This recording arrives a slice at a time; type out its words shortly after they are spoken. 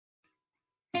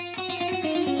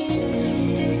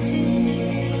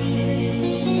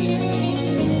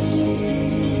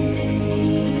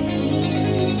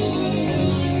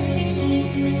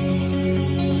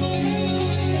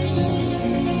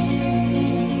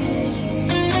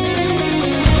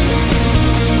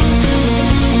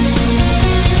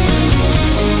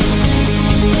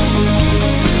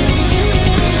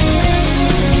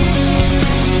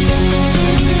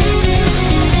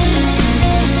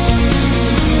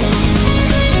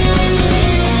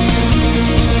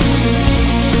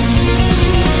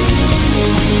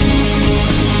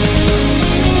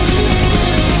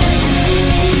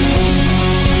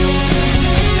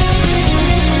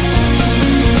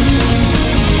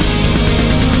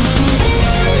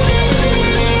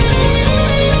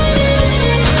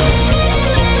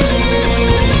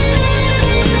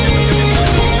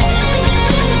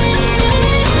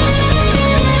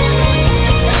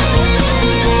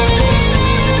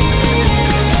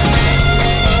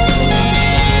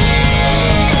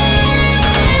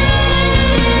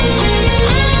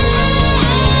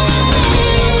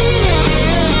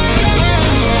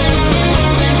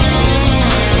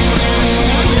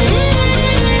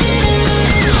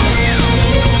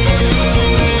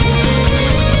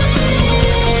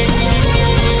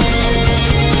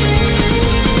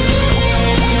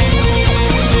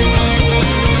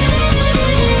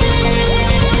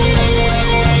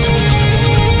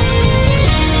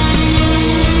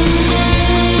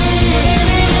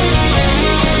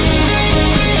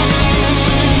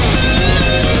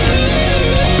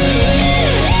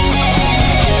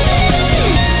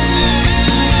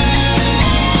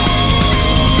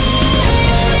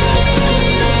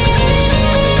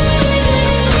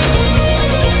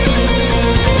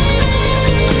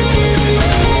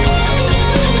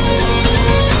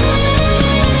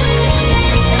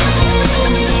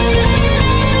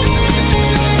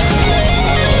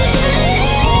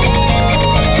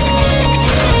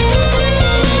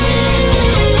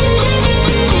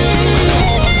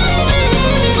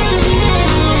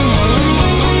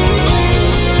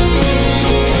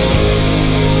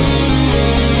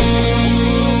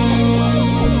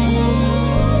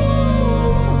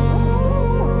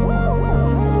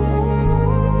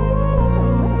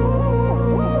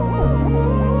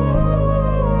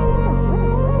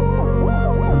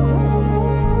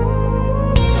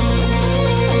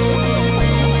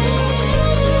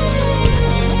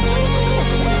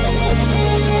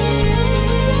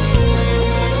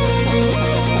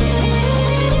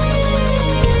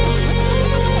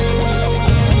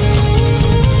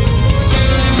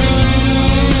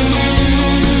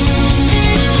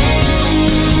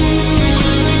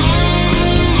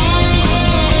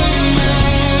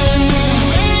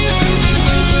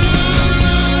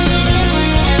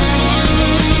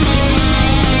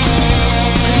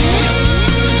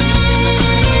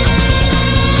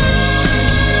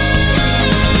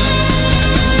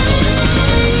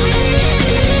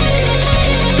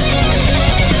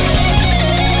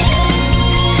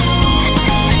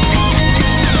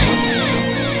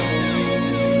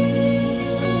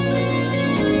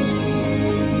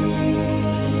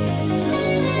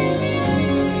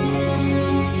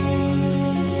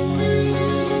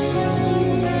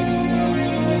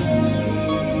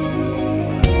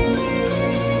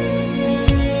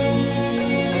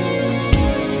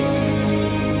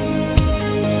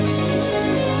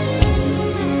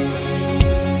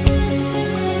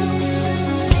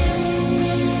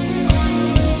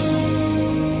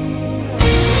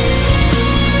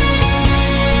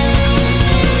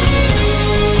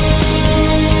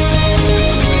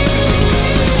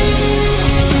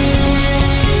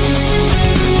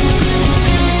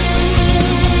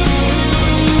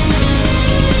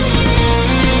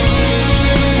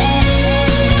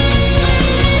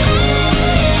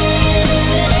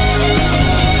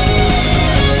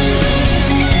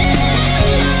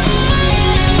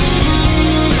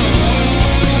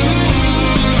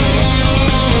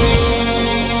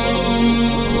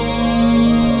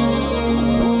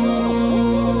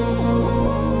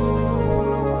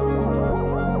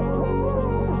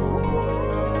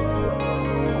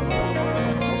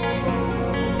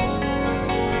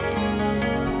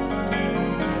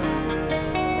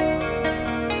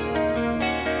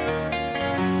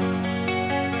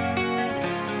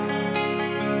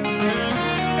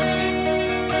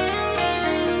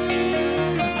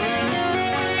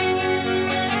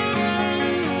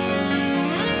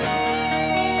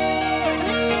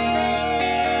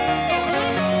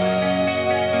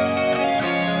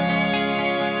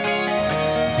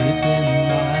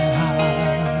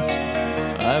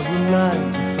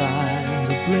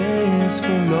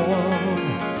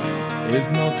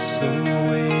is not so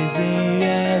easy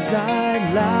as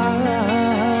I'd like.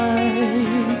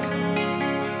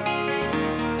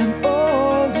 And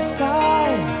all this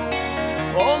time,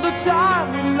 all the time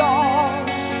we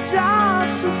lost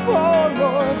just to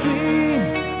follow a dream,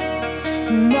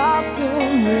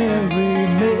 nothing will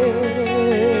remain.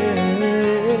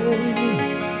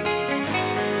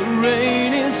 The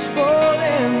rain is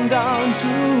falling down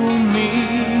to me,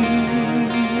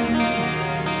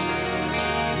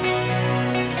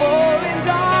 falling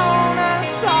down a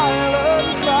silent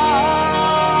cry.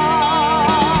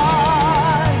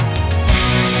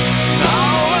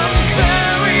 Now I'm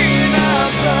staring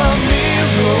at the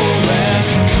mirror and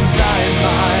inside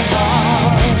my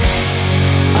heart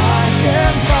I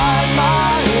can find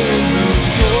my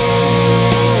illusion.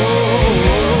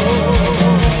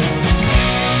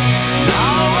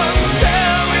 Now I'm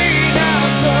staring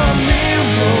at the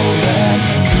mirror and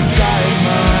inside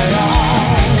my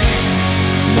eyes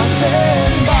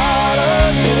nothing but a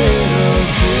little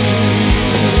dream.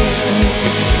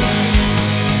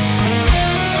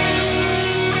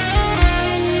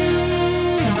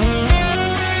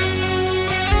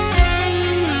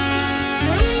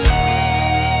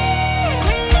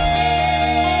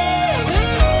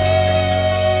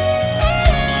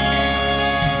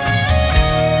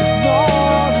 It's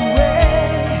not a way,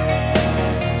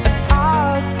 and I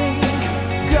think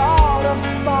gotta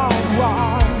find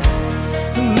one.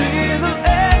 The little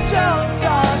angel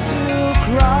starts to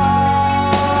cry.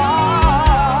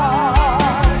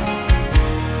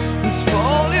 This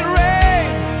falling rain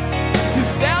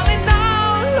is telling now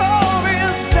love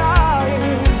is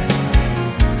dying,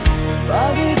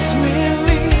 but it's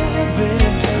really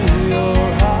living through your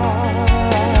eyes.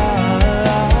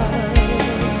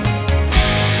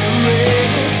 The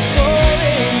rain is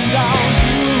falling down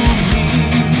to me,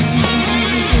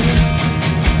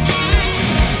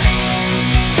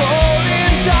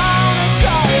 falling down a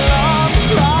silent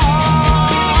cry.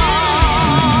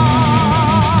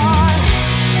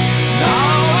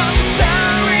 Now I'm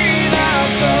staring at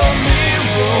the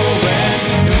mirror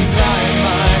and inside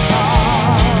my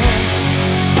heart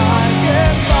I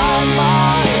can find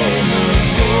my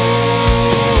illusion.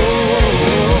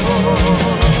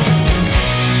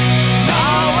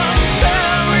 Now I'm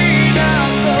staring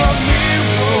at the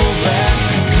mirror and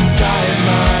inside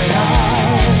my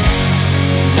eyes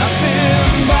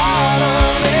nothing but a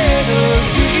little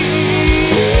dream.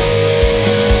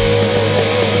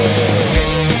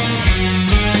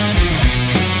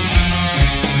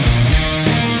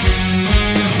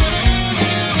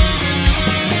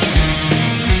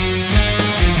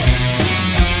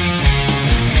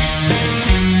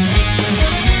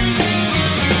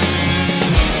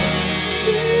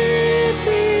 Deep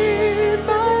in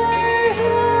my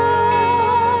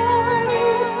heart,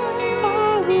 I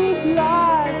would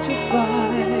like to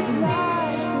find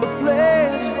a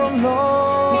place for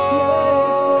love.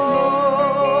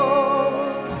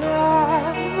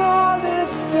 And all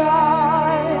this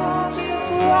time,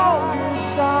 for all the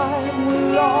time we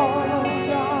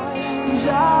lost,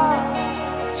 just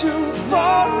to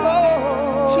follow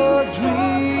a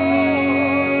dream.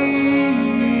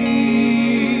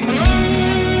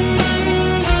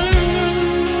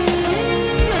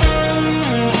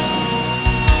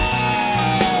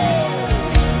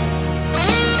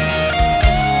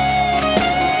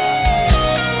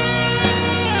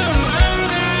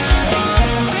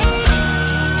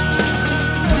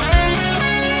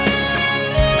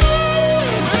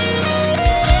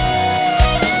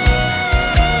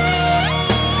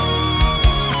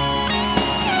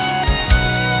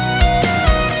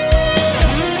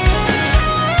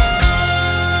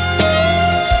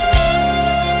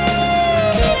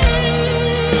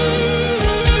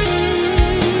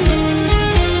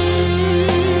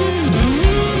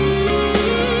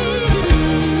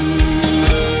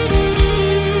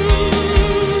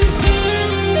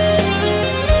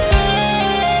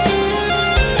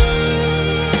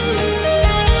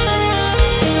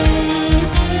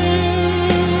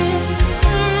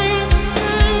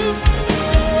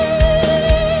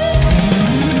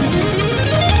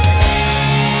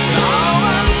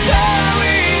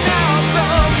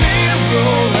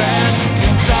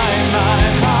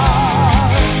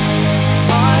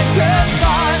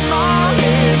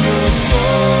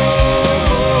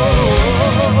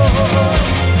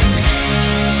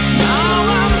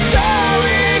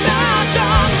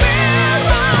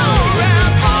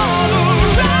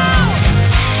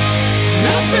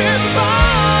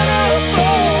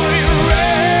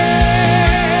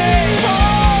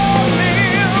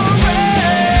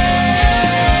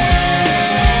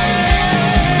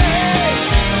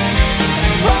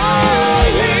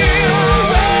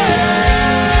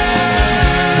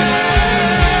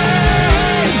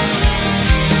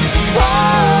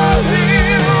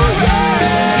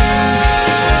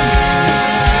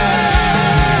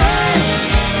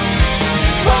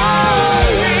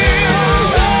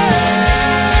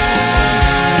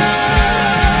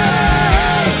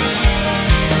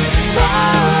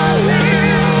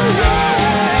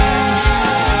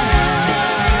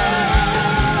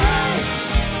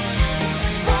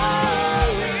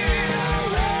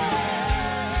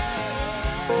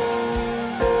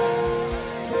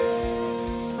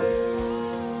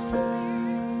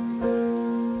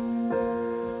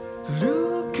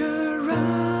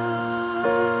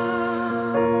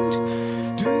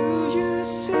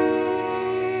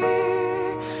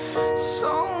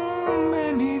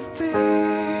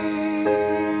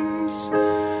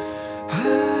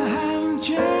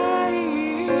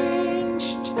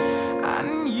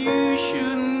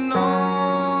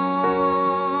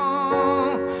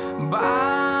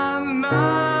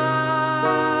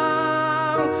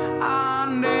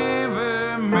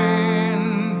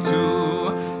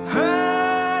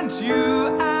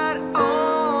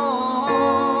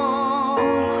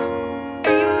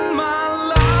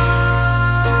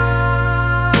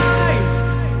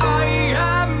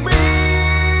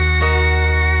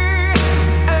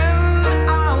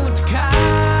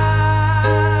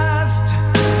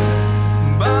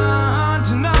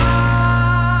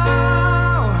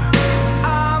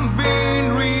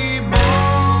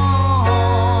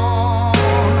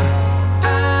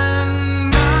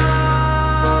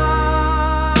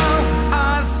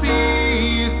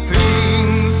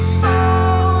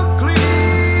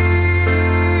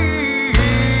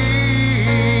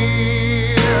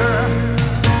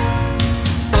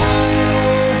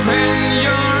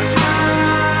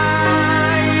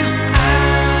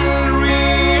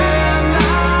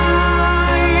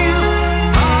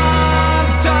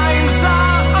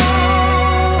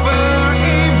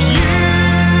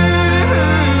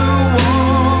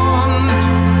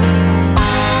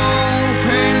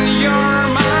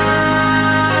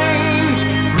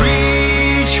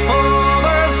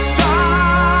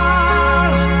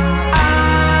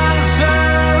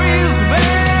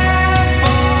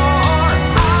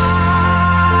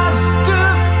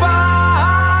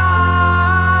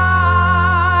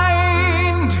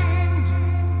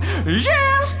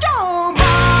 Years go by,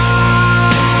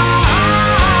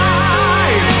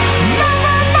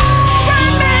 never know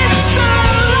when it's too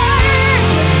late.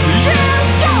 Years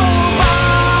go by,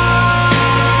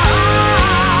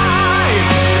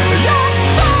 you're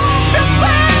so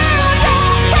busy on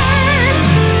your feet.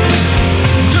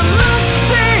 You look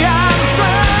the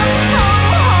answer from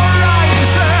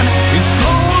horizon, it's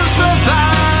closer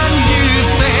than you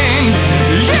think.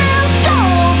 Years go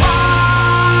by,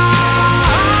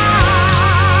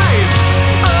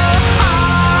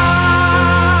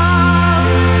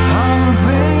 how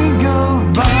they go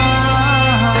by.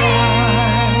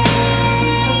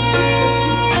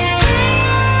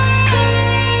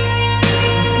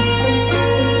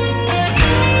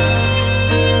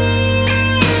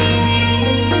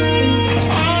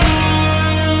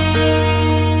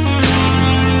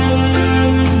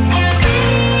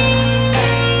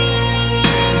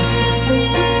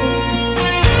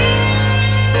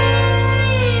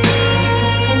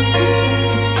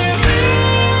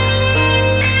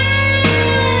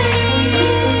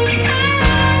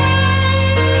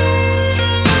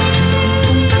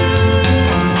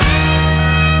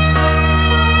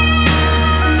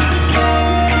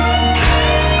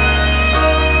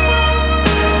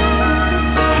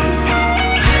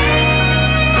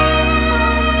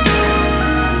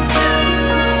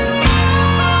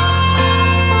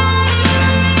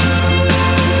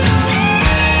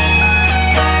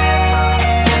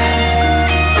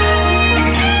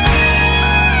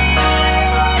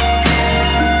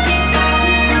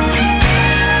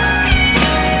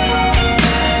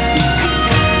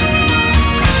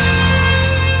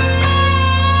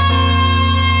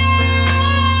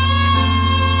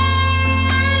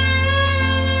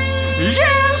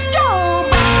 Years go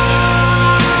by,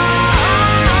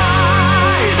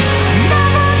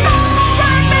 never know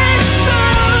when it's too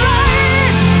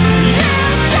late.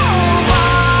 Years go by,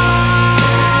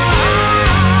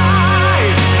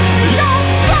 you're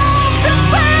so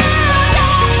busy on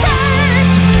your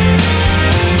feet.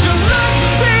 You look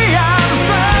the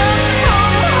answer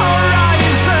from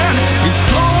horizon, it's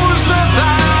closer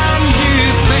than you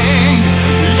think.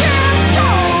 Years go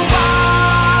by.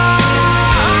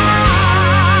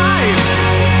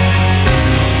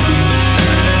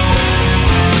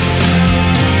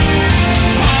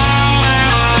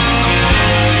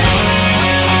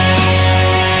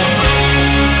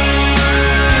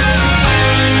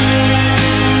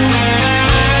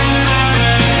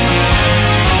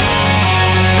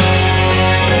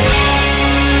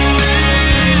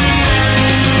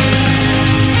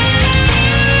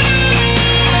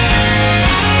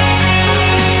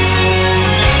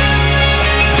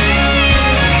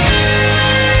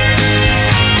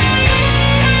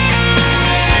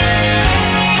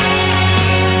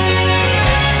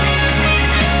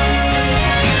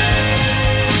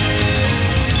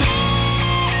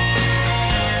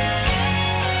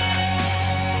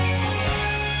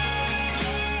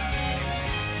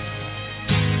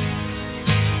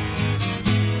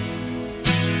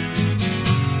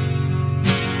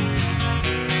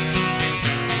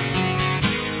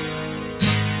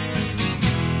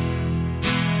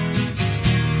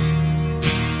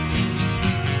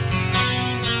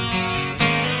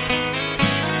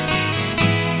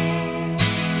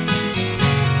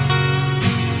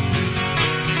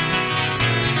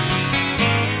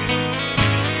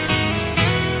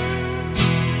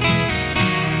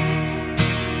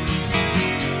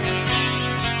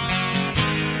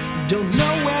 Don't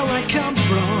know where I come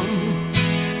from,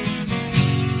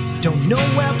 don't know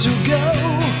where to go,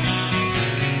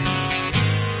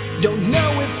 don't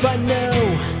know if I know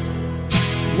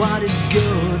what is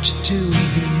good to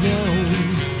be known.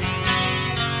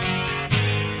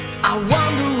 I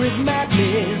wonder if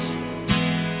madness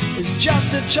is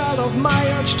just a child of my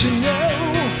urge to know.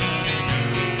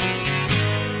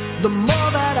 The more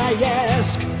that I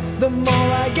ask, the more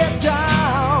I get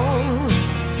down.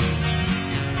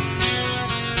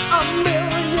 A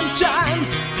million times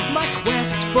my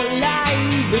quest for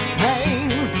life is pain,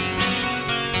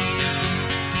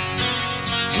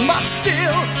 but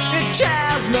still it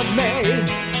has not made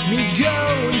me go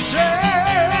insane.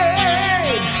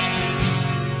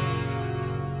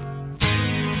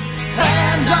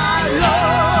 And I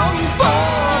long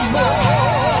for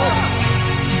more,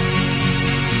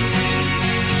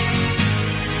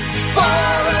 for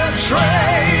a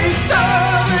trace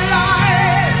of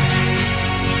life,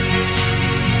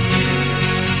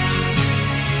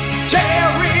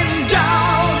 tearing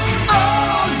down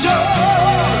all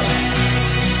doors,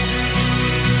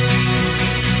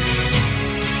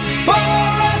 for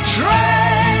a trace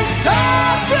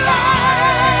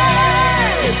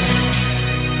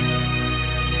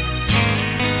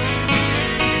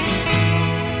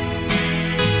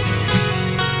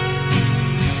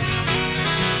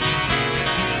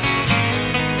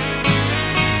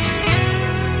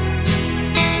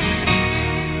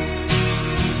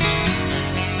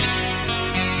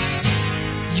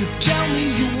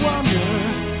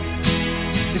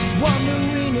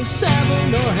is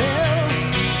heaven or hell.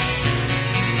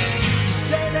 You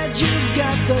say that you've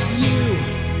got the view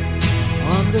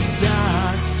on the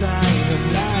dark side of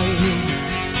life.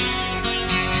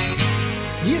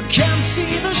 You can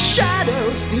see the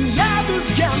shadows the others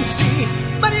can see,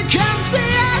 but you can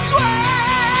see as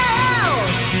well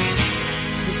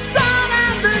the sun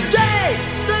and the day,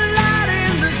 the light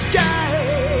in the sky.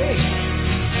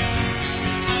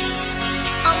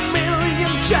 A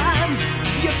million times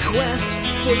your quest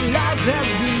for life has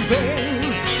been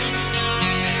vain,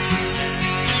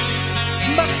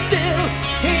 but still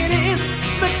it is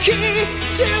the key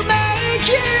to make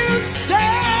you sane.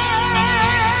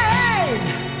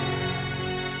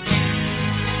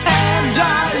 And I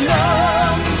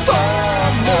long for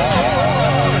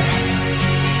more,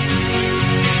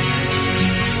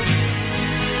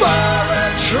 for a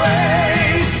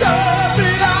trace of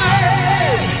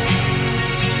life,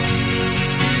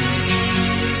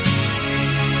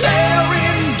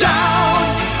 tearing down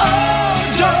all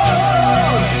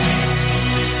doors,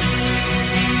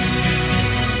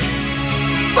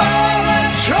 for a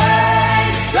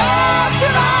trace of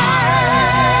life.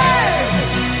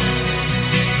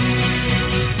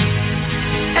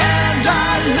 And I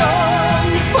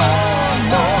long for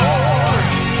more,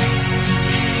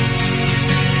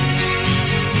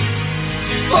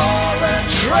 for a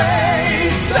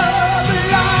trace of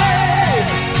life,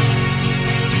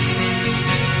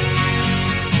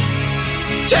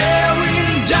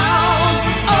 tearing down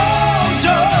all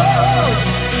doors,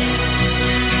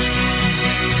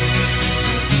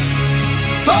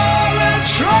 for a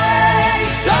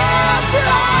trace of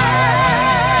life.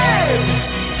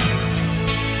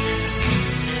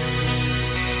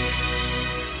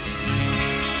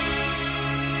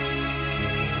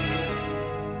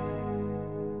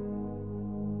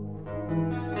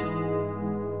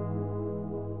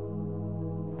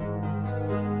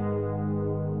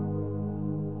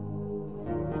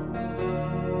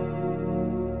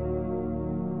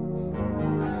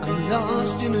 I'm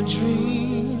lost in a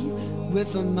dream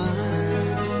with a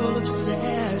mind full of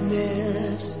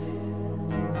sadness.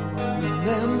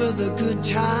 Remember the good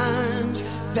times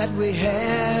that we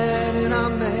had in our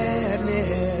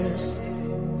madness.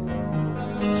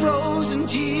 Frozen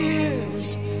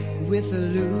tears with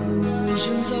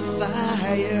illusions of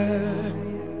fire.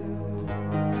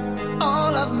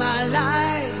 All of my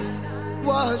life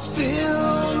was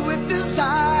filled with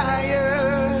desire.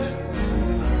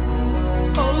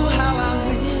 Oh, how I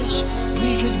wish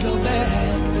we could go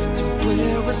back to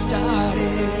where we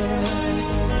started.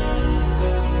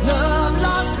 Love,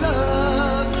 lost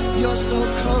love, you're so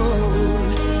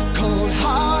cold,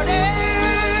 cold-hearted.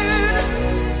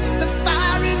 The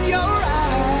fire in your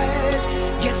eyes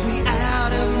gets me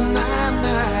out of my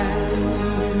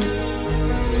mind.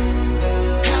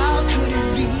 How could it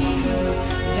be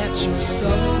that you're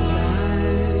so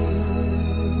blind?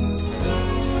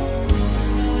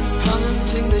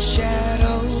 Hunting the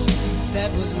shadow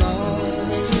that was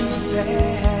lost in the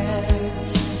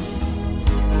past,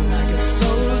 like a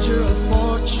soldier of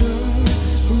fortune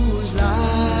whose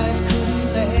life couldn't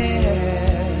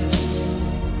last.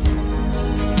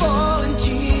 Falling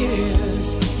tears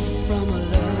from a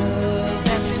love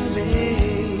that's in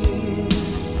vain.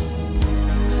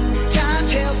 Time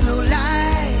tells no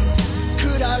lies.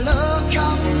 Could our love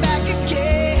come back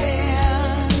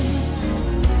again?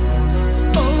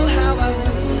 Oh, how I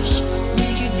wish we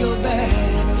could go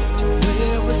back to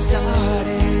where we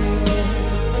started.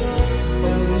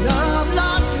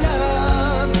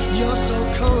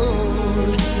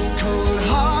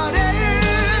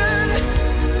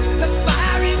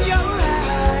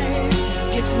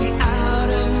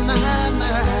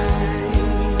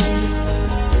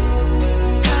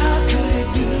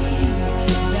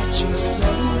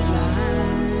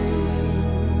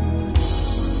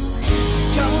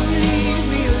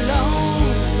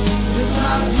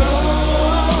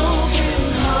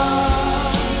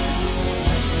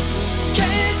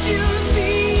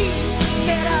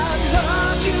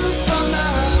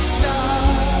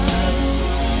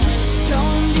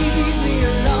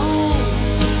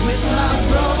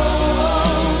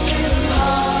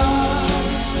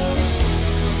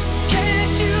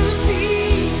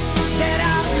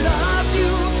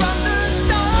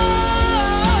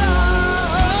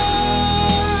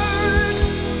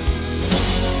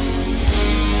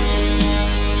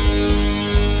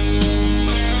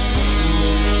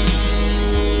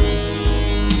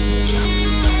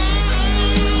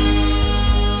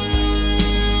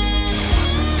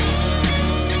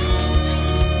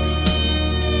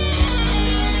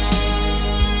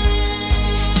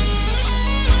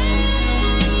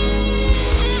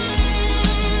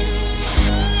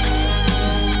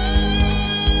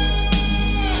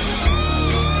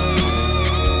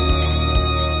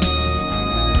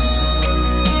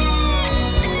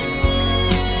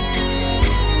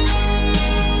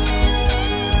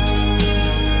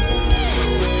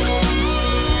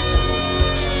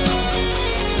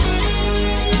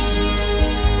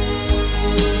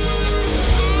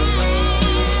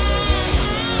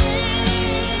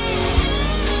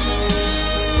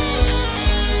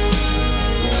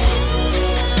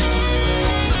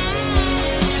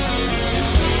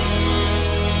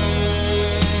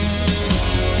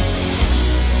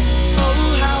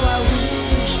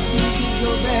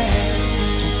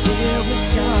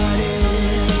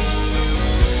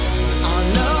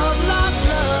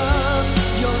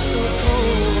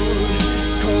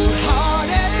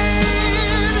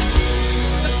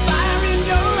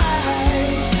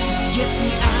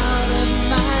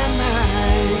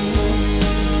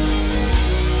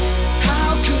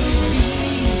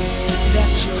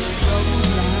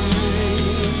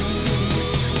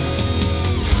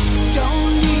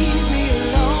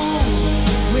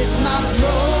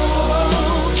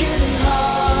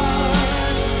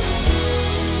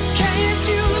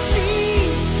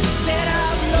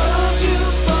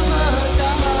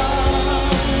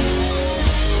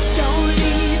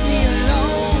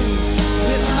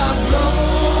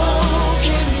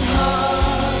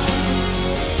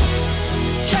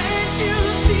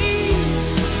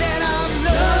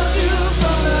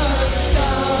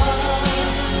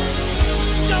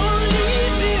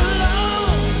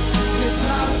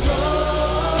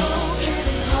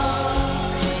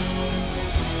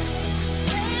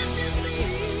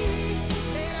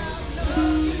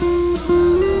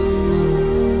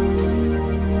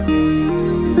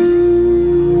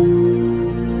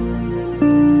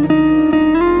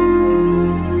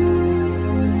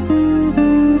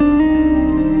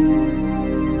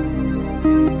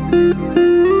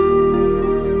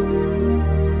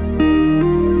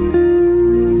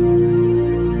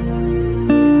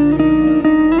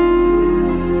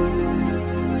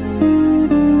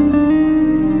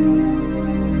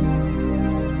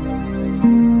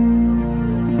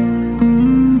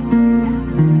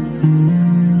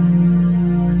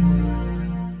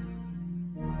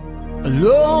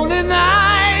 lonely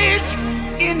night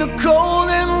in the cold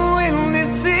and windy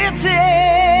city,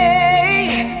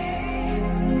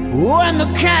 when the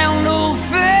candle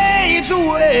fades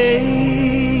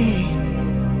away.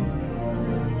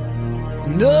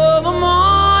 Another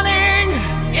morning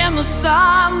and the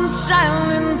sun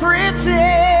shining pretty,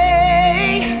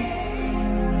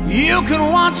 you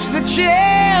can watch the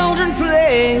children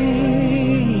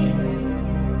play.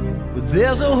 But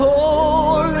there's a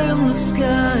hole in the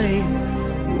sky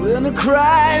when it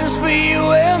cries for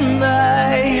you and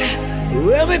I,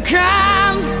 when we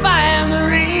can't find the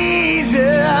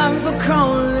reason for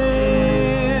calling.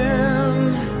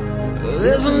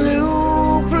 There's a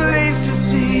new place to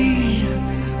see,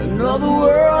 another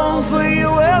world for you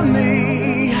and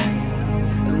me,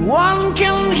 and one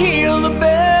can hear the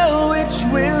bell which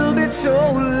will be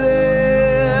tolling.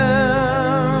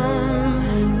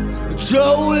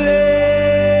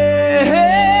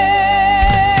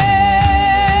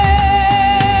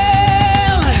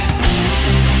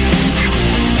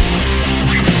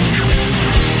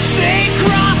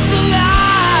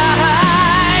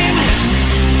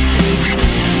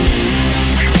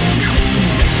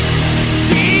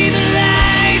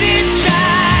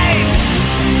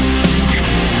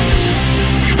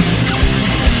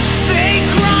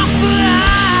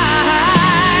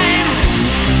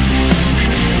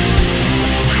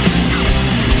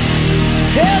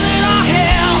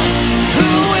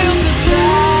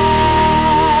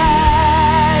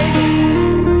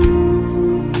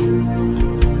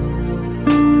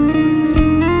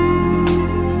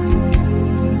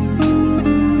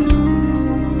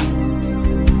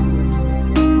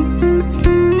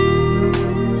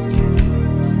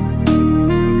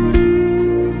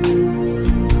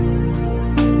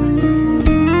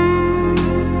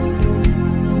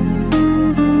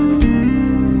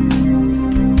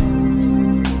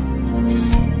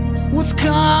 What's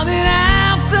coming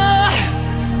after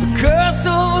the curse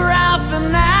of wrath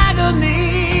and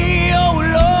agony? Oh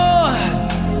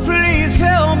Lord, please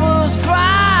help us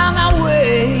find our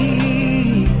way.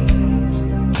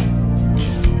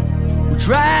 We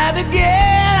tried to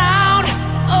get out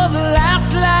of the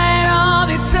last light of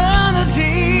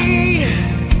eternity,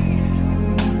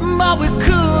 but we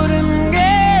couldn't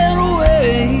get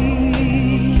away.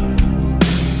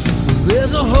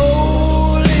 There's a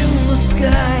hole in the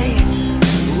sky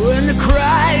when it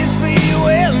cries for you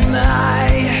and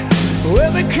I,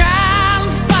 where we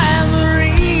can't find the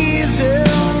reason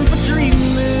for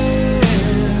dreaming.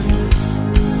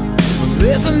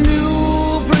 There's a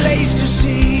new place to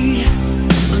see,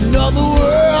 another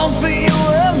world for you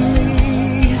and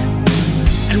me,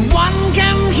 and one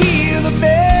can hear the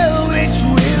bell which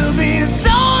will be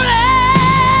stolen.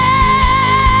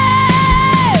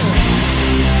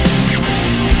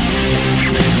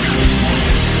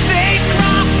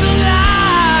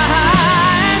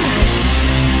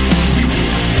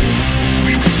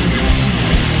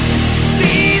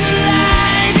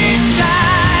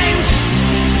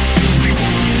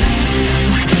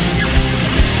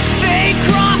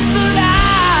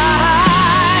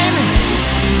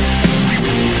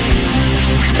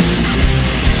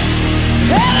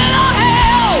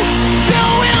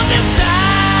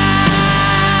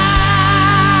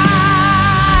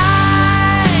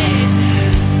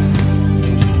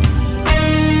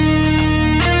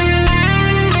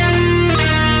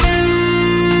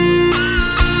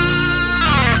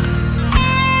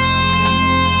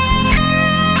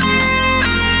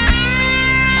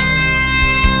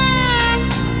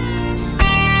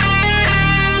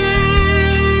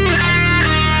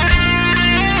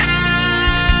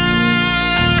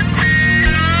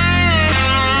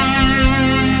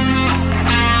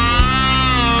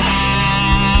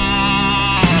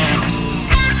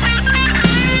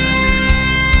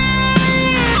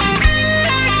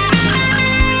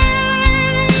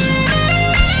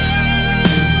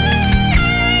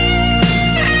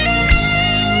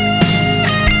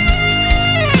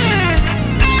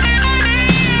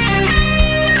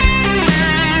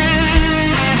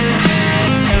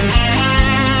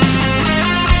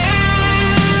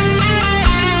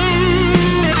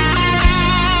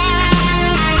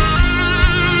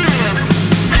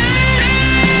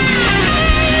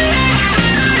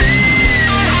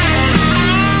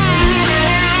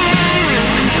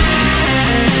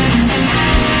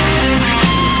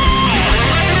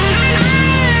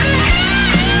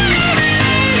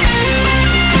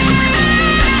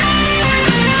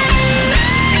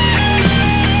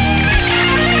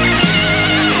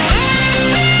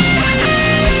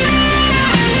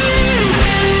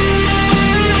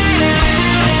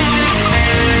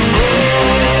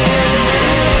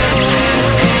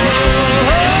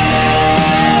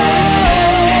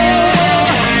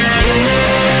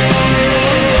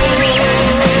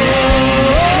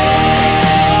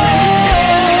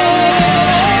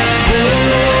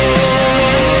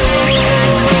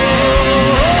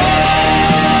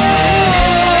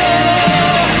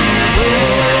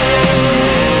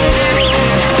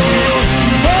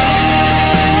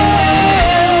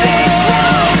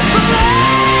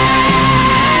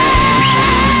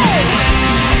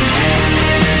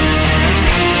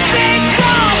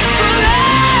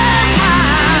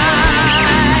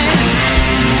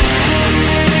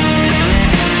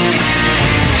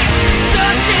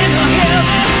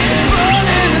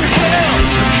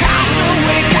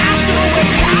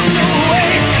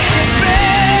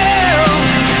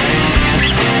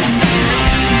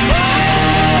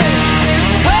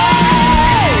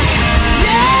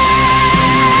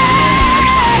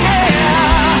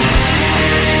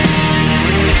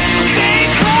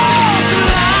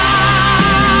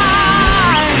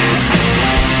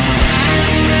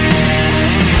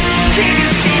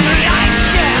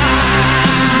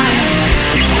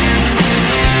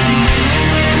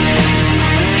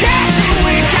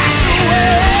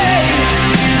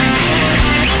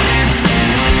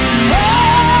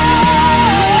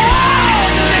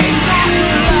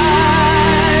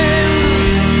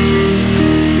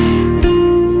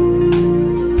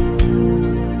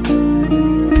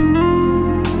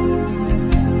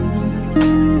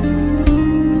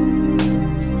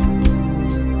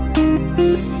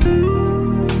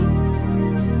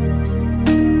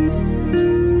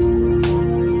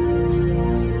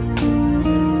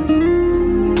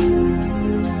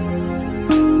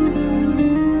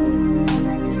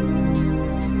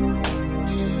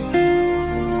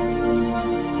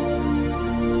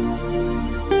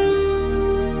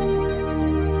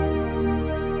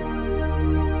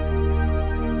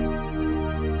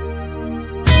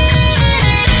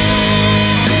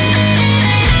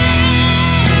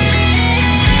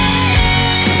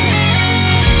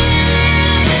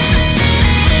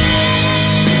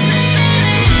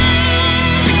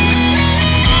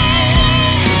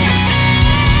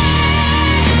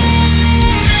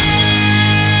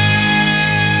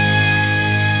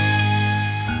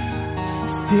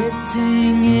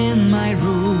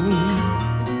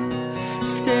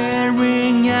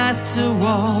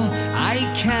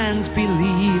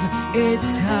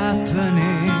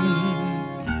 happening.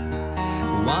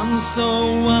 Once so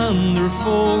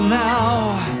wonderful,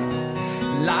 now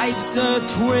life's a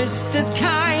twisted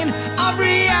kind of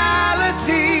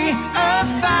reality, a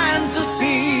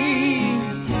fantasy.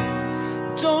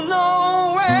 Don't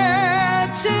know where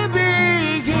to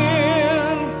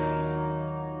begin.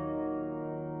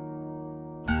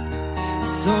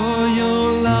 Saw your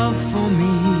love for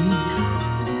me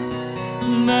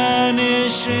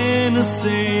vanish in a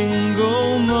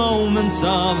single moment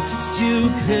of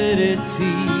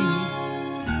stupidity.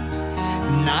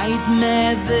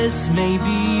 Nightmare this may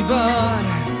be, but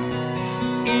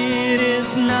it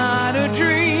is not a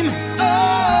dream.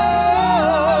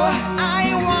 Oh, I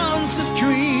want to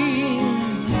scream.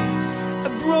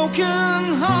 A broken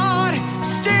heart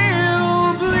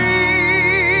still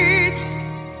bleeds.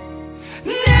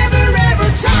 Never ever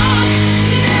talk,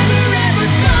 never ever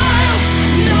smile,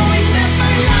 knowing that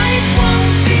my life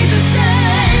won't be the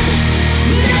same.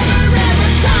 Never ever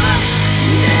touch,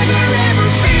 never ever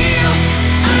feel.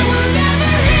 I will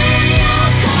never hear you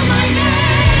call my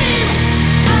name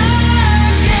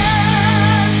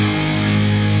again.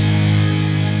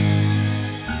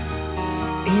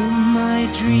 In my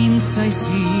dreams I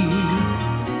see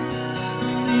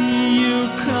you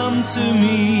come to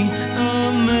me, a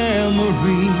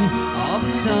memory of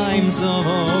times of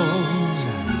old.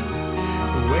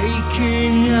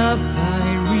 Waking up I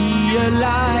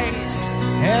realize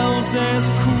hell's as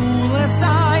cool as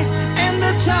ice, and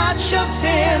the touch of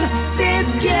sin did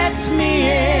get me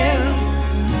in.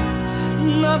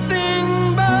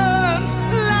 Nothing burns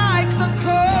like the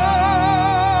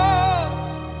cold.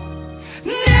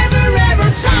 Never ever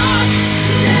talk,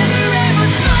 never ever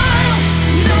smile,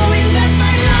 knowing that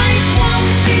my life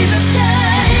won't be the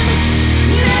same.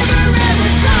 Never ever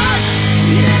touch,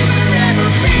 never ever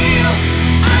feel.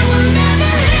 I will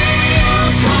never hear you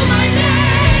call my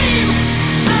name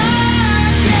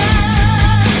again.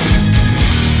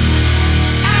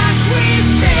 As we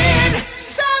sin,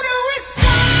 so do we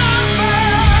suffer.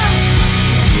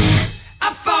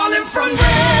 I've fallen from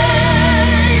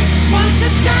grace. Want to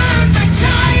turn back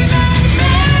time and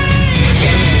make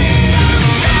it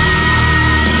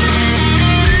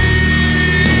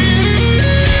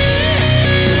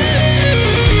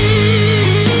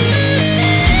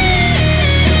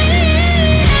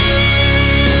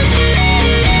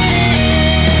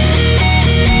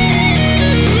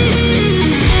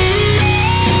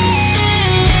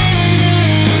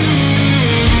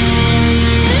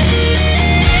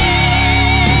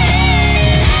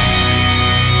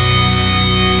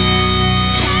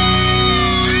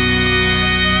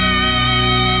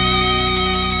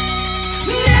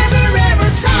never ever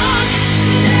talk,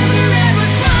 never ever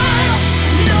smile,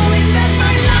 knowing that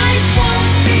my life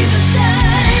won't be the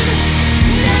same.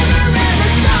 Never ever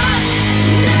touch,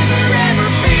 never ever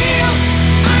feel.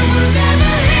 I will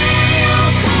never hear you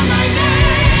call my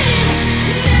name.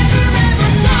 Never ever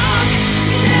talk,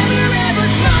 never ever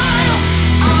smile.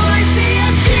 All I see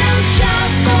a future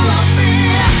full of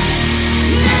fear.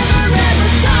 Never ever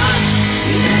touch,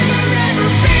 never ever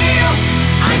feel.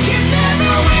 I can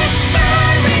never whisper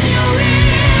in your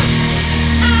ear.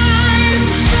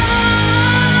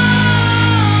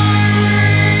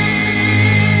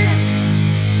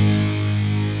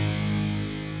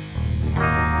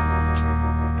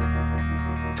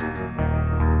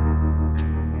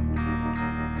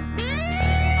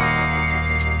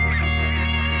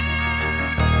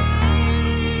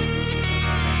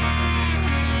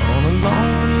 I'm on a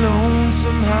long,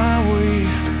 lonesome highway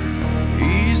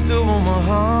east of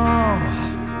Omaha.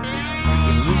 You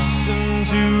can listen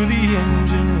to the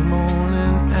engines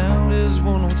moaning out his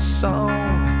one old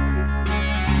song.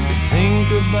 You can think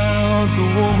about the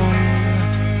woman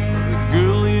or the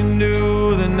girl you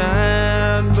knew the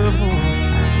night before.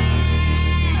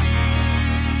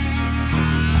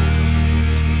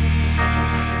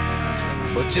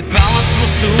 But your thoughts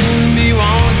will soon be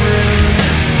wandering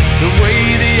the way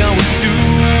they always do.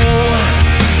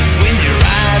 When you're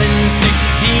riding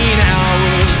 16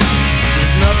 hours,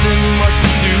 there's nothing much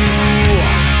to do,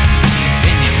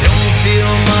 and you don't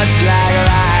feel much like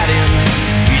riding.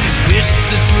 You just wish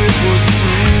the trip was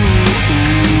through.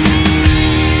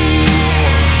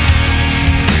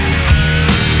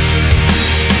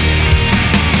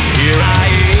 Here I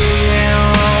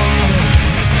am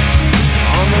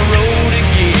on the road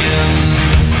again.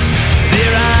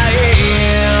 There I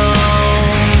am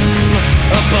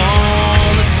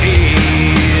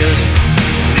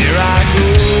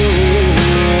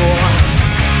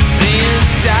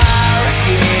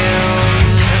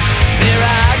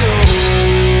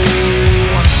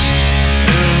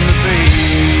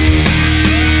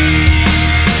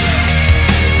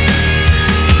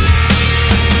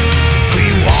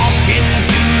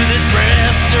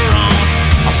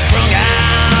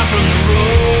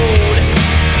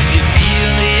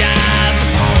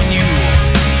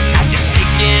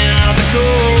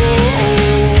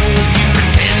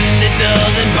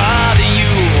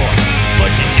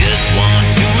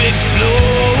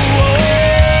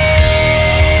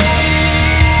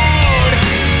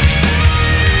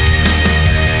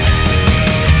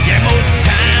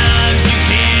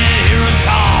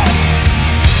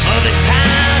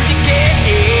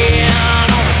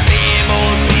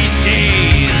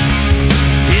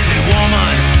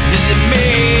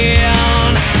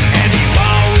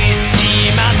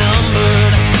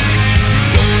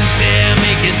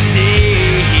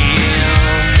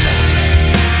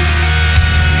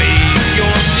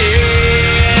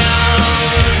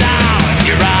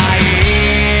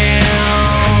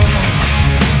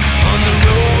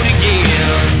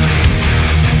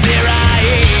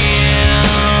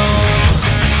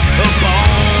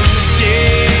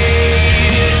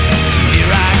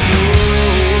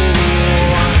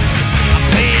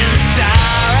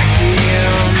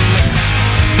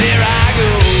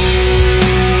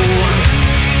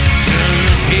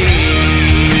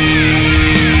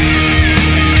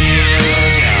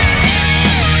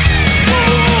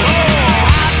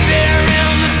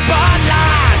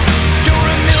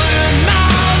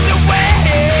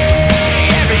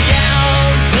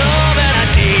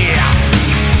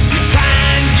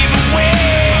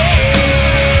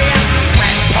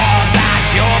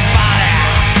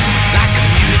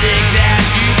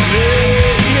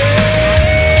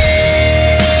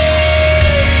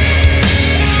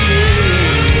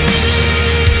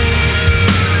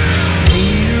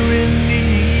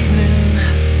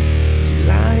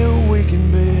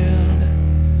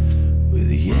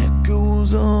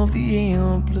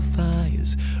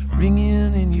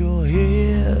ringing in your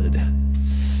head.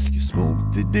 You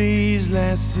smoked the day's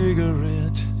last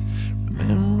cigarette,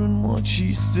 remembering what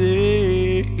she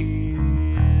said.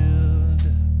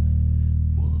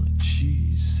 What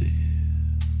she said.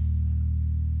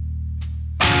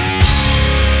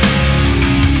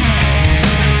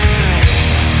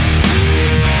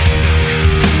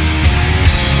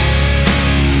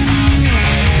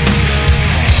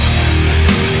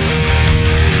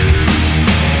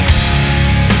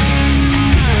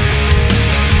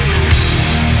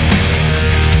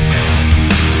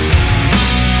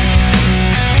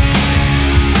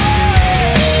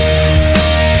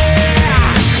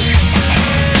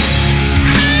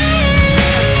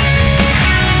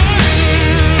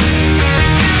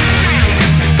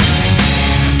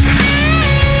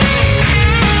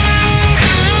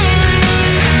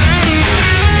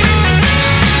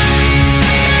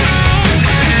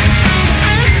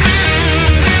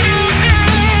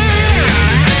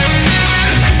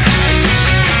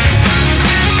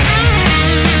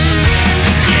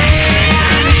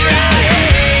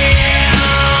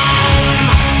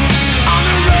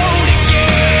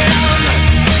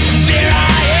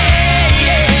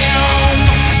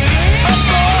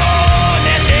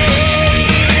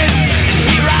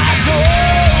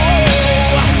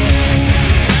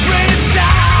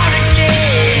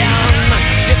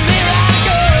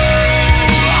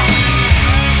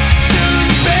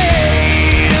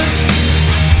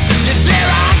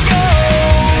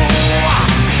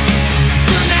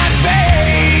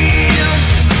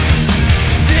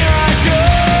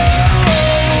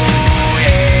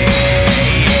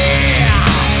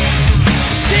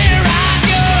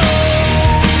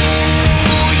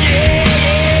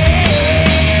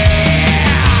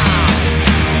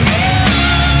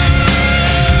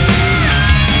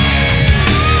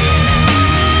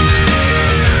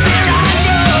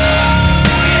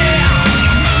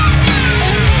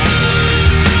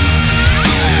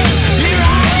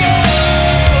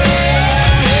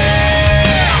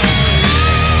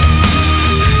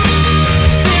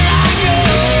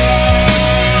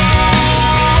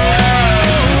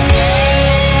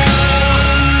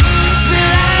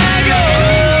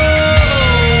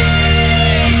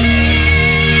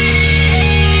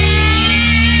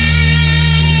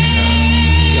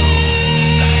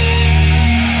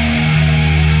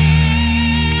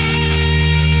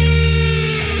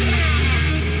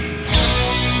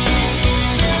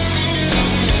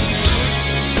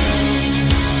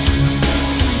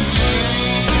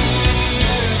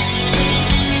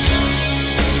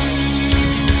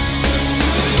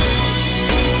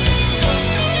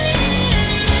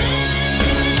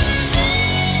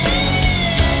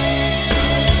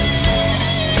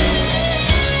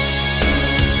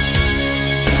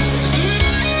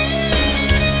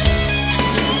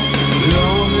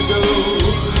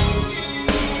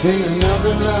 In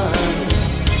another life,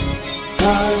 I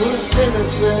was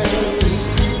innocent,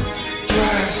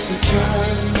 tries to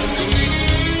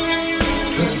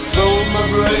transform my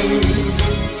brain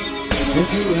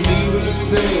into an evil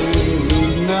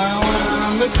thing. Now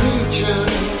I'm the creature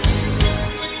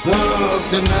of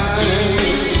the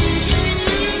night.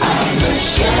 I'm the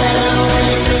shadow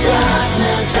in the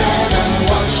darkness and I'm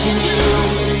watching you.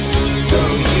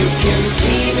 Though you can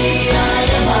see me, I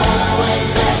am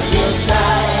always at your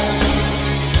side.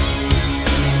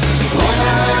 When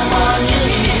I'm on your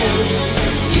ear,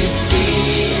 you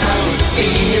see how it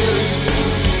feels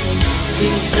to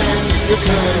sense the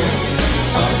curse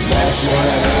of this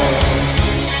world.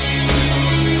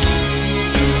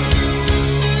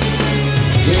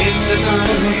 In the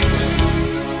night,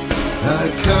 I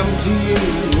come to you.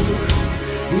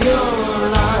 Your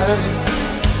life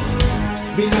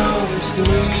belongs to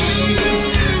me.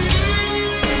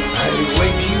 I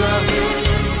wake you up,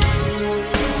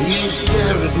 you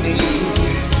stare at me.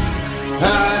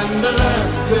 I'm the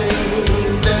last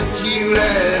thing that you'll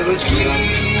ever see.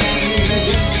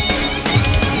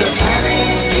 The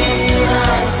panic in your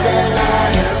eyes that I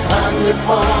have hungered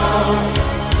for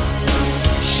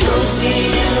shows me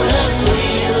you have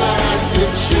realized the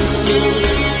truth.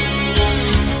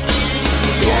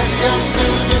 Get close to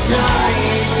the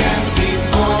dying and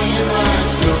before your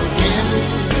eyes grow dim,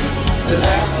 the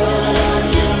last word on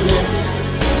your lips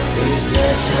is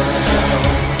Israel.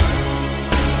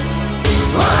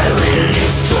 I will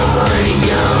destroy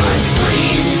your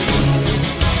dreams.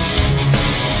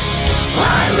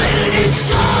 I will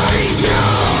destroy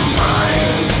your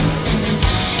mind.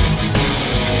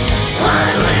 I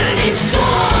will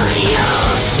destroy your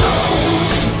soul.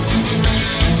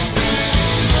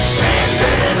 And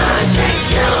then I take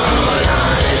your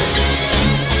life.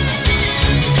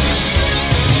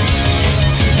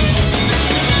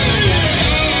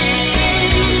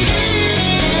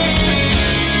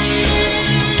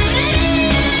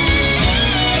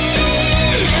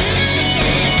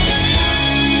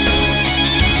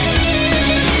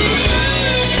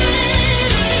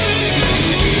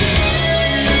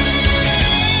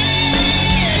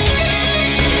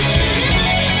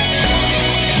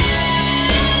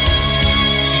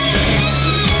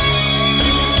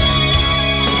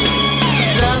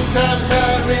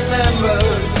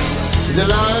 the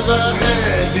life I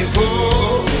had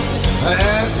before. I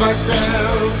asked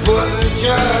myself, was it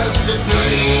just a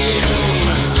dream?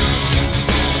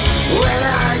 When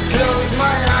I close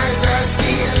my eyes, I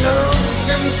see an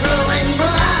ocean flowing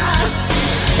blood,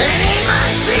 and in my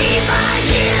sleep I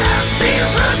hear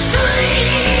silver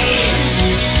scream.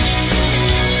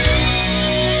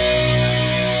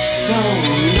 So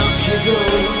lock your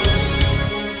doors,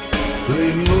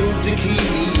 remove the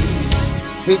keys.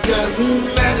 It doesn't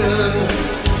matter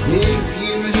if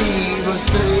you leave or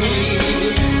stay.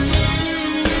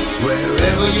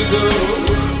 Wherever you go,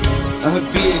 I'll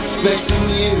be expecting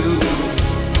you.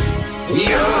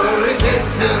 Your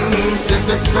resistance is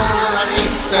the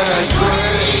spice that I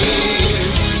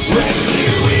crave. When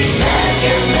you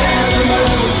imagine there's a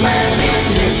movement in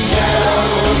the shadow,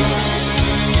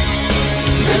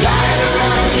 the light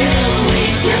around you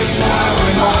weakens more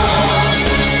and more.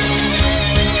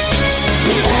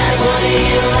 Whenever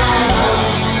you arrival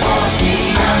of the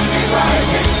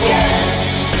undivided guest,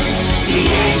 the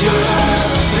angel of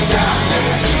the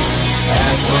darkness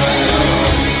as well.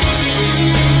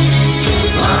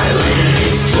 I will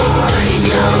destroy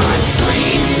your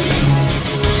dreams.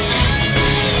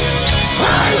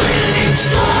 I will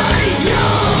destroy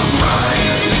your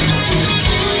mind.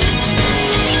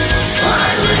 I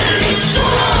will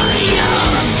destroy your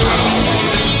soul.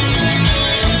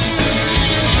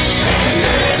 And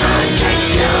then I take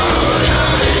your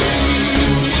life.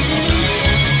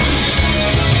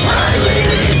 I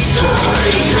will destroy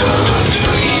your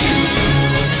dreams.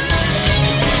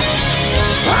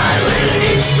 I will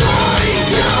destroy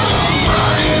your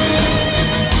mind.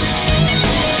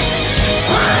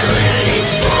 I will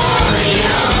destroy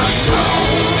your soul.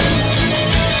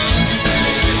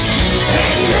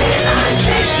 And then I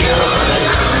take your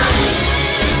life.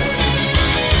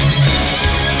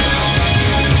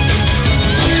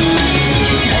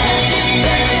 Imagine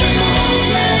there's a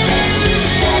movement in the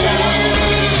shadow.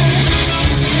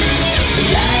 The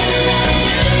light around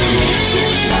you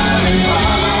weakens more and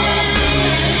more.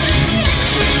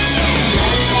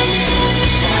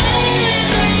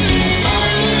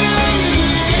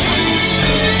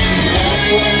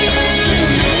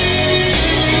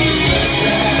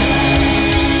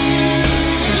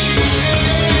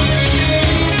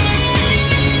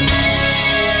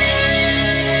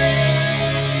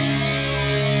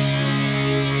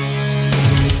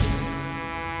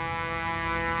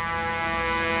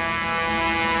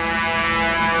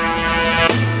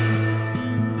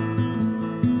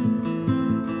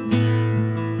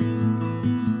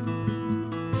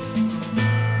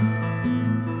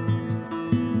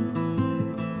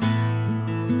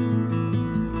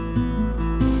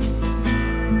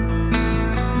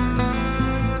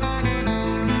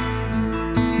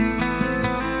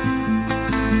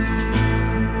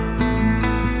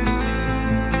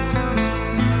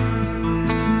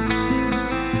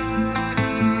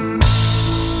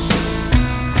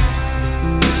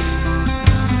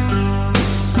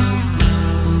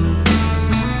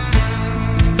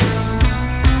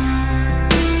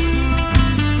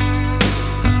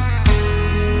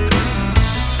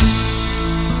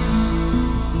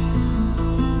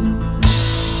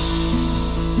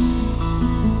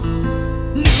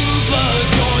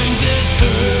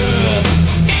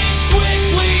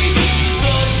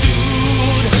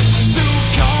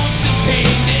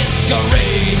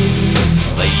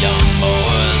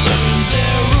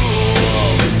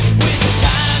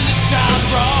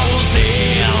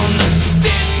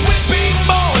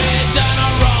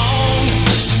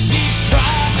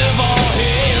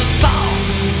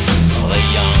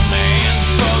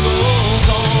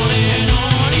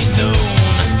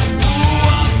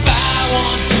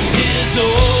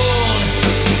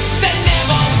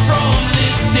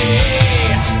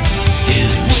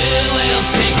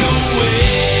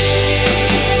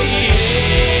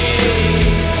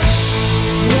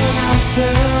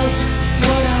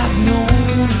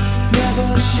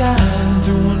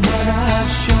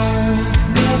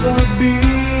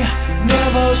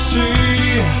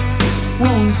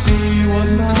 Won't see what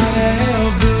might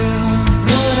have been,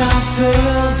 what I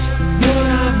felt, what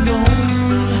I've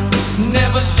known.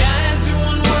 Never shine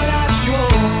doing what I've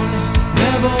shown.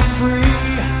 Never free,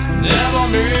 never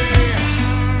me.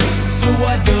 So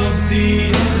I dug the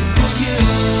earth again.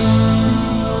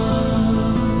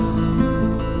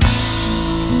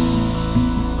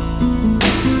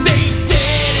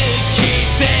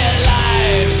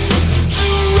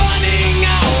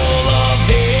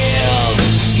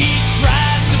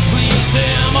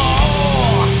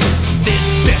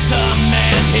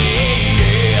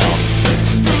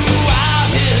 Throughout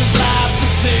his life the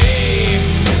same,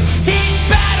 he's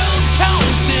battled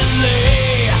constantly.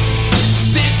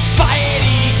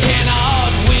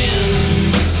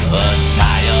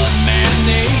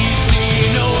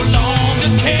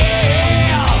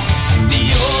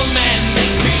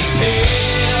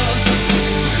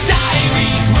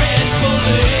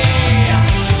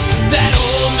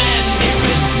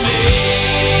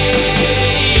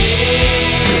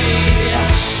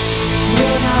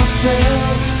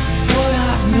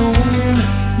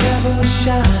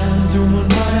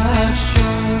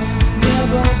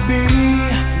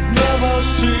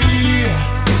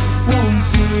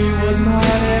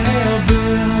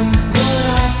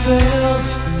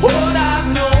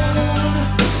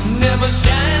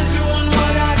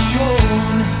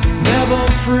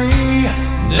 free,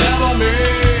 never me.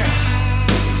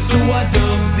 So I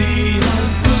dub the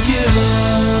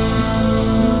unforgiven.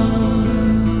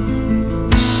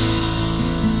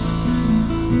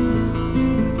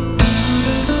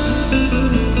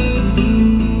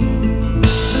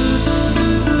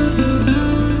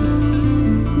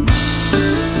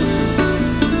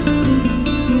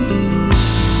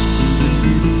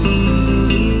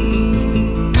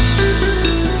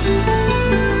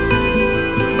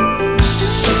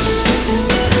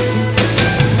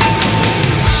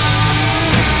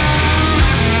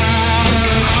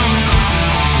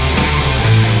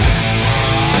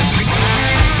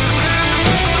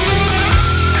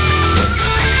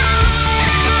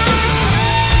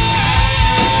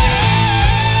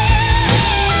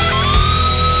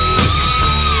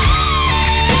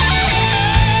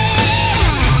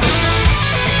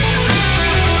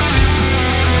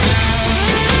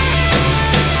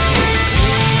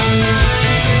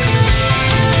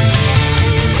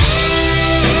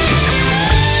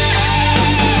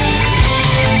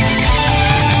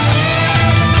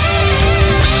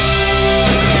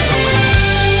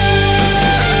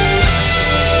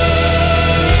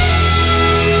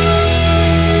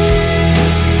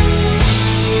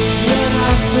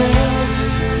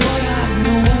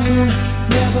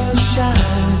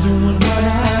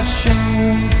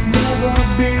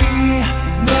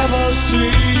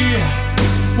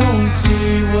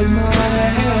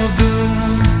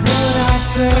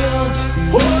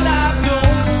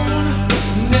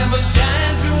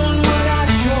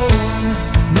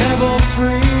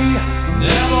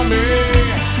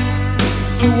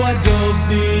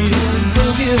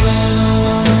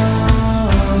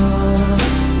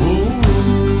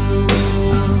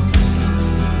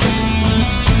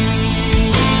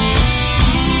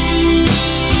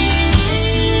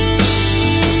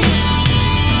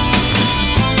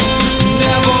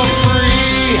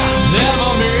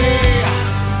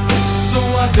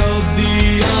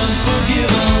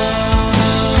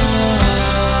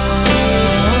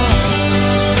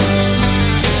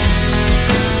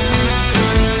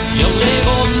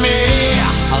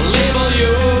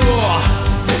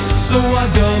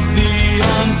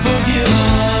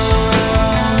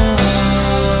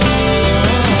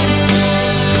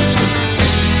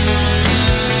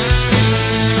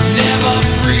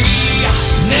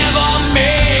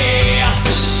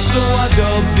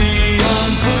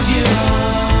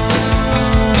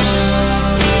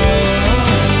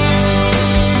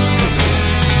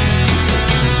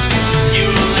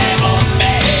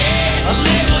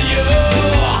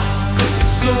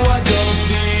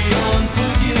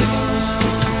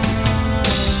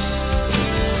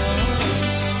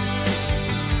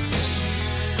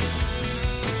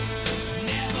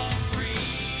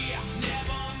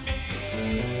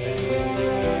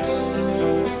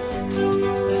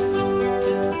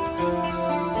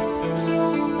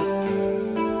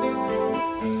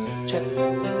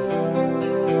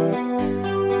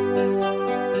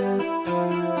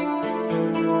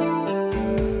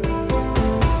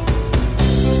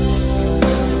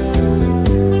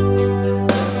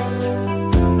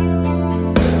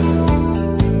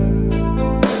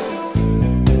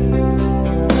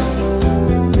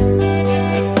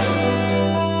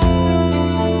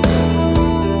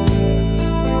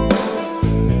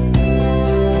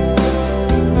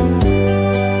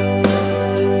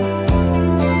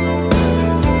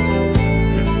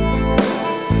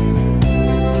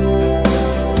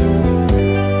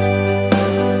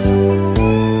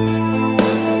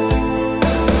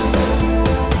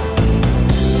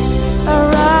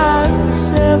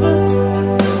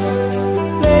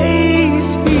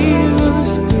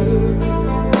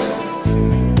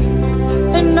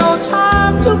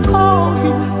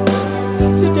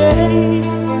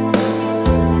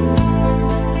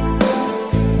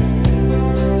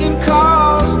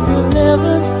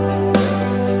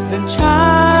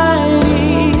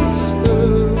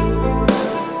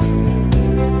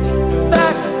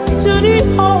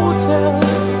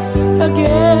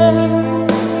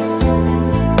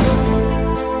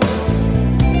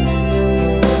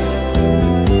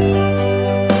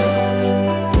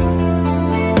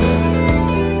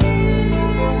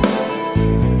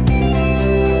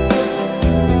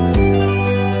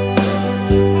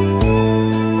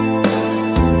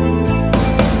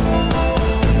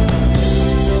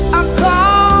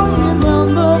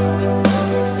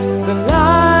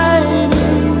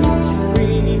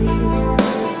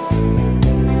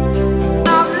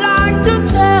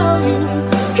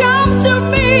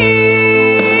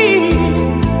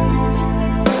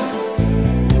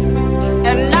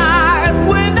 And life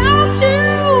without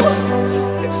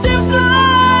you, it seems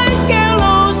like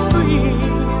endless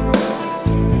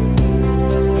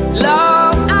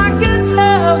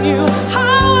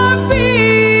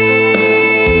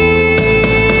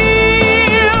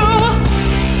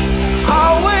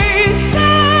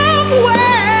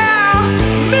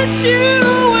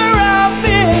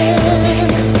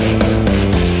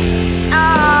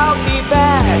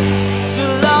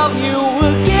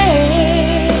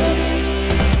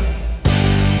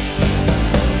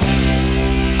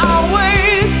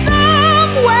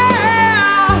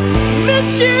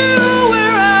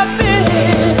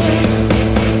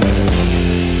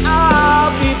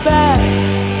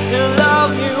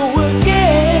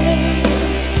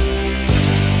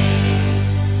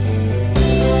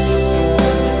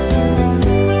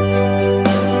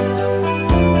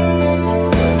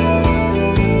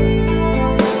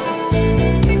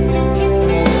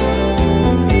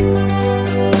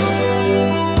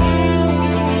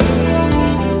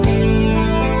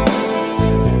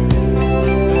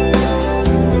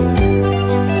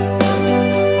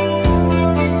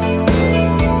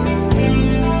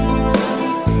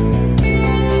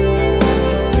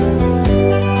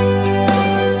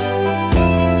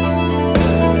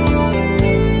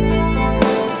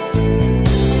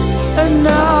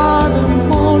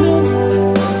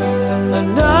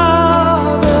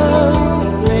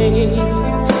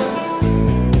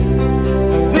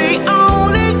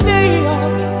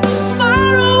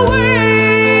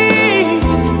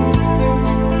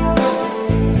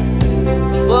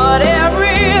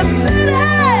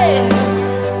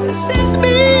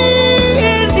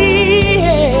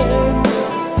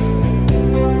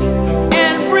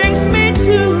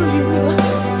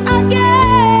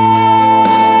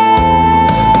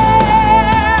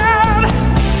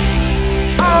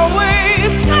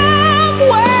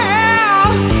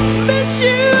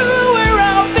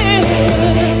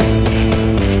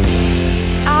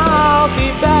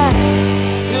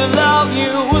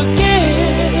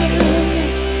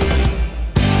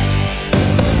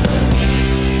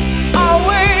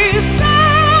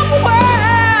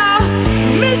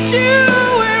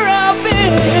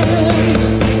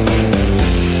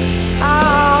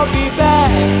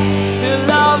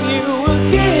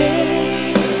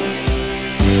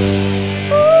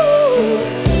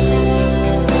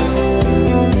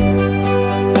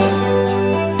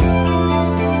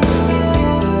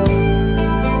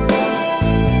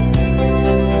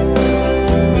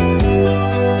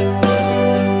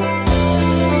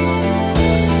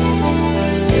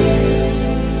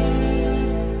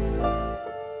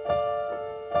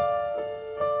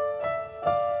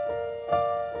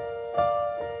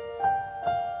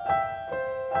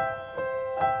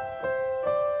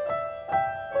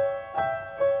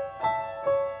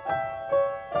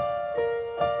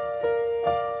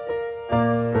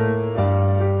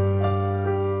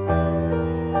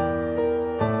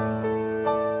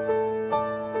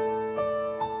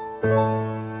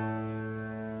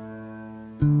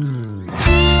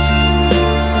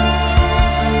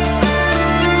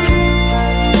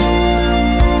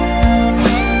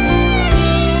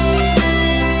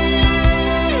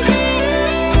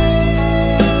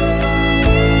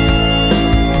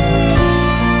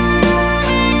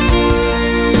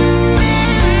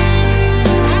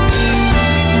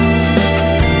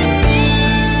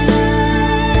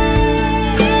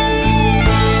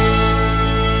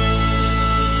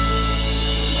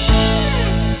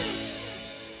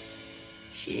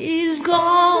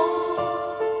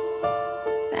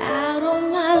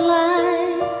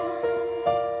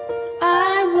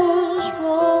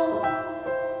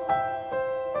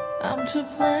to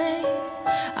play.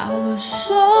 I was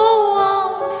so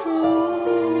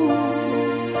untrue.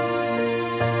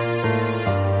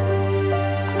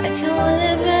 I can't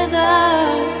live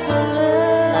without her love.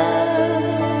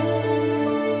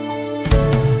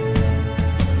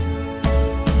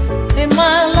 In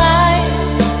my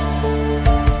life,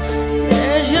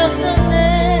 there's just an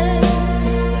empty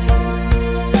space.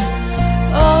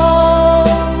 All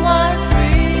my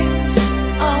dreams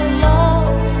are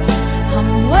lost.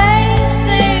 I'm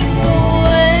wasting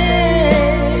away.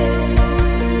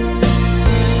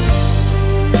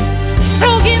 So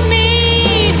give me,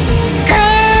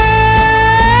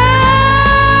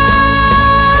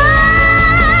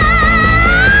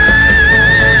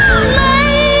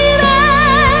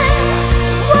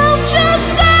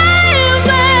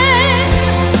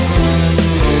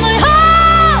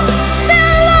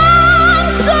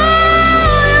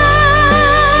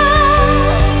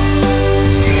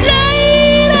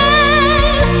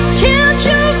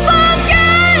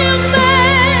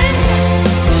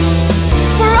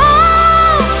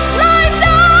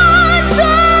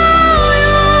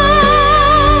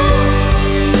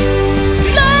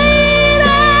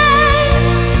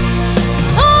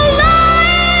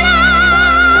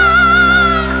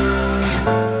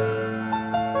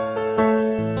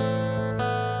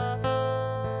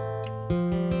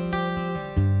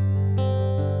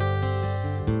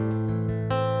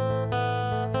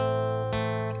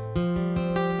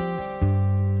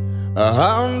 A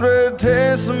 100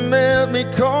 days have made me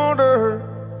colder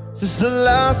since the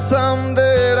last time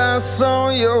that I saw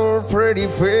your pretty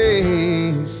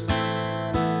face.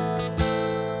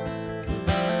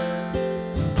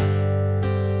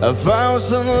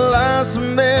 1,000 lies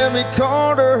have made me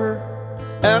colder,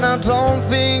 and I don't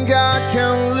think I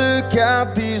can look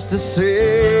at these the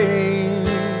same.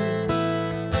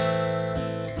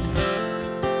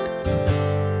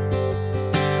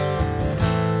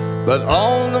 But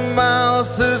all the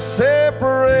miles that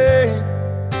separate,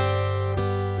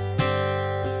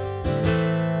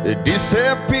 they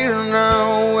disappear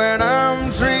now when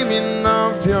I'm dreaming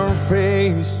of your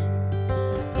face.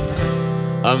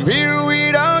 I'm here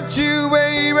without you,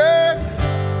 baby,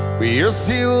 but you're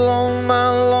still on my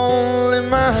lonely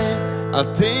mind. I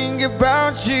think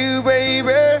about you,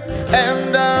 baby,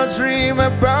 and I dream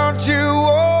about you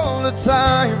all the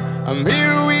time. I'm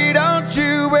here without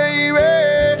you,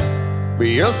 baby, but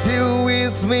you're still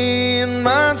with me in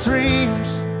my dreams.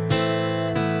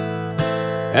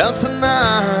 And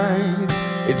tonight,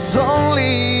 it's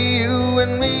only you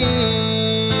and me.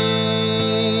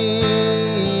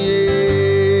 Yeah.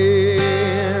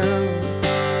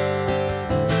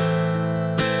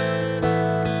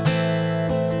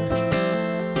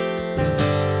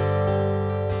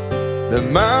 The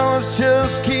miles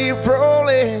just keep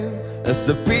rolling as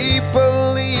the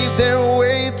people leave their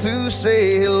way to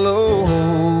say hello.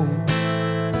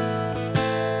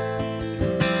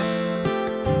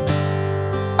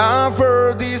 I've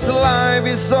heard this life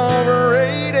is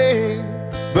overrated,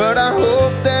 but I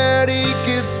hope that it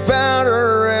gets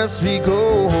better as we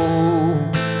go.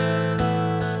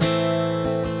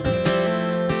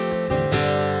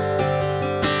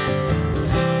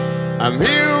 I'm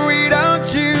here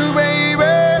without you, baby,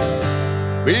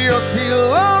 but you're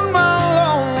still on my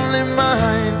lonely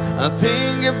mind. I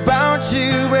think about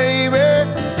you, baby,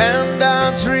 and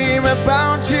I dream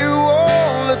about you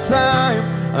all the time.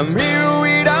 I'm here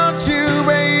without you,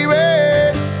 baby,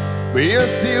 but you're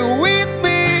still with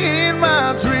me in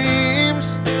my dreams.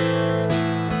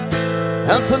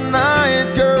 And tonight,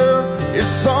 girl,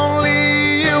 it's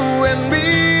only you and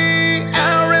me.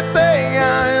 Everything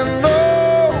I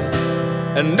know,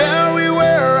 and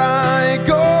everywhere I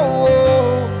go,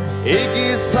 it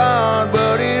gets hard,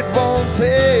 but it won't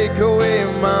take away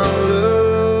my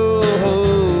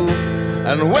love.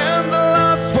 And when the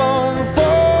last one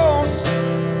falls,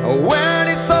 when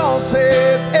it's all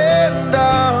said and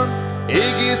done,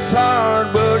 it gets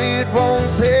hard, but it won't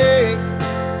take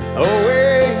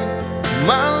away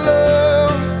my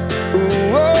love.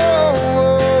 Ooh, oh,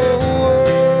 oh,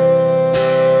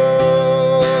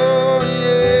 oh,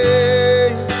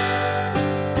 yeah.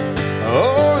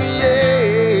 Oh, yeah.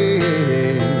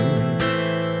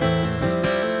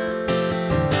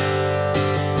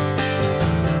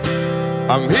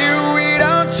 I'm here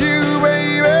without you,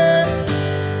 baby,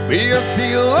 but you're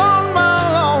still on my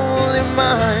lonely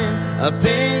mind. I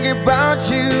think about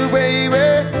you, baby,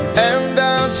 and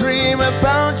I dream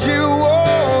about you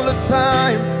all the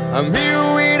time. I'm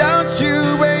here without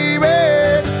you, baby,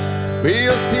 but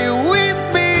you're still with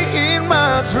me in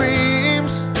my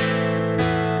dreams.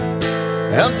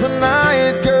 And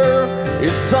tonight, girl,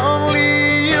 it's all